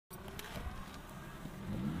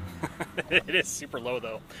It is super low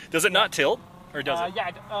though. Does it not tilt, or does it?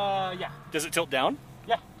 Yeah. Does it tilt down?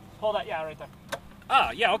 Yeah. Hold that. Yeah, right there.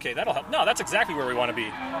 Ah, yeah. Okay, that'll help. No, that's exactly where we want to be.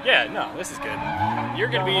 Yeah. No, this is good. You're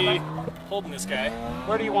gonna be holding this guy.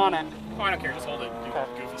 Where do you want it? Oh, I don't care. Just hold it. Do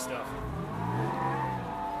Okay. goofy stuff.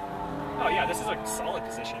 Oh yeah, this is a solid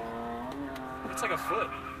position. It's like a foot.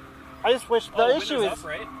 I just wish the issue windows is up,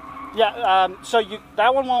 right? yeah. So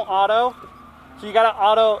that one won't auto. So you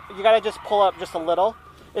gotta just pull up just a little.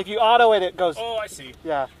 If you auto it, it goes. Oh, I see.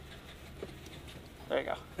 Yeah. There you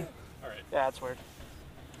go. All right. Yeah, it's weird.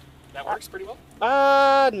 That works pretty well.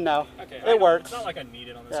 No. Okay. It works. It's not like I need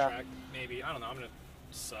it on this Yeah. track. Maybe. I don't know. I'm gonna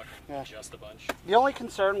suck just a bunch. The only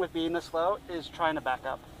concern with being this low is trying to back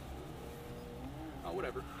up. Oh,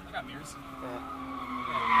 whatever. I got mirrors.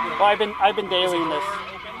 Yeah. Well, I've been dailying this.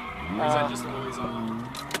 Open? Or is that just always on?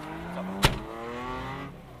 Oh,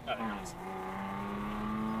 there it is.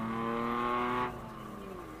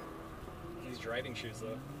 These driving shoes,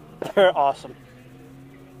 though. They're awesome.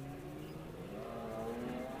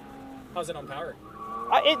 How's it on power?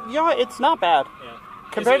 It's not bad. Yeah.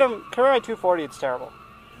 Compared to my 240, it's terrible.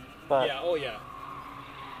 But Yeah. Oh, yeah.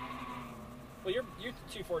 Well, your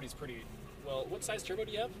 240 is pretty. Well, what size turbo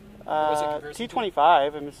do you have? Or was it comparison to?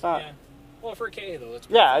 225. I mean, it's not. Yeah. Well, for a KA though, that's.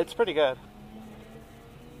 Yeah, it's pretty good.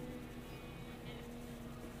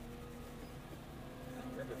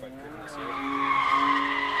 Remember if I print this here.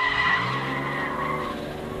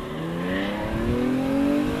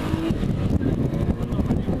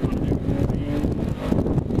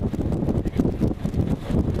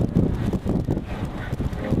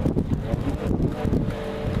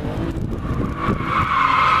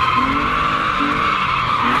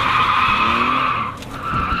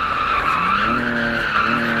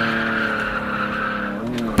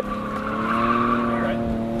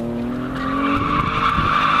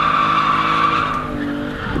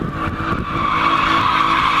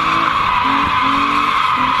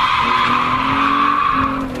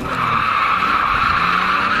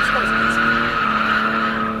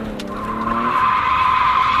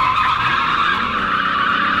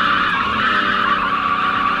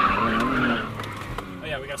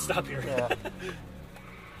 Stop here. Yeah. I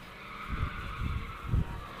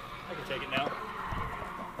can take it now.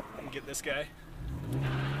 I can get this guy.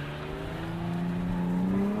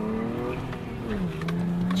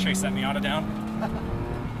 Chase that Miata down.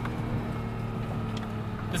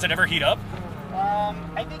 Does it ever heat up?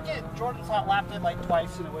 I think Jordan's hot lapped it like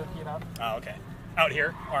twice and it would heat up. Oh, okay. Out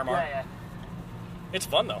here, RMR. Yeah. It's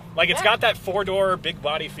fun though. Like it's got that four-door big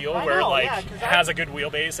body feel I where know, it like yeah, 'cause has a good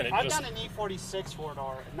wheelbase and it I've just. done an E46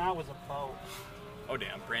 4-door and that was a boat. Oh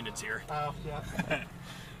damn, Brandon's here. Oh yeah.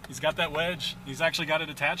 He's got that wedge. He's actually got it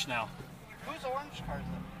attached now. Whose orange car is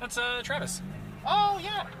it? That's Travis. Oh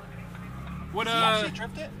yeah. What Does he actually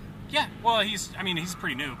drift it? Yeah. Well, he's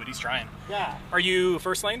pretty new, but he's trying. Yeah. Are you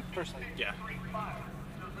first lane? First lane. Yeah.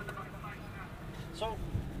 So.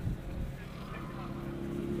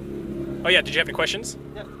 Oh yeah. Did you have any questions?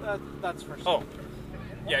 Yeah, that's first. Oh.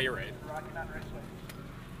 Yeah, you're right.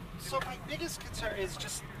 So my biggest concern is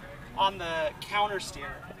just on the counter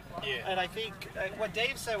steer. Yeah. And I think what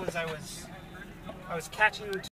Dave said was I was catching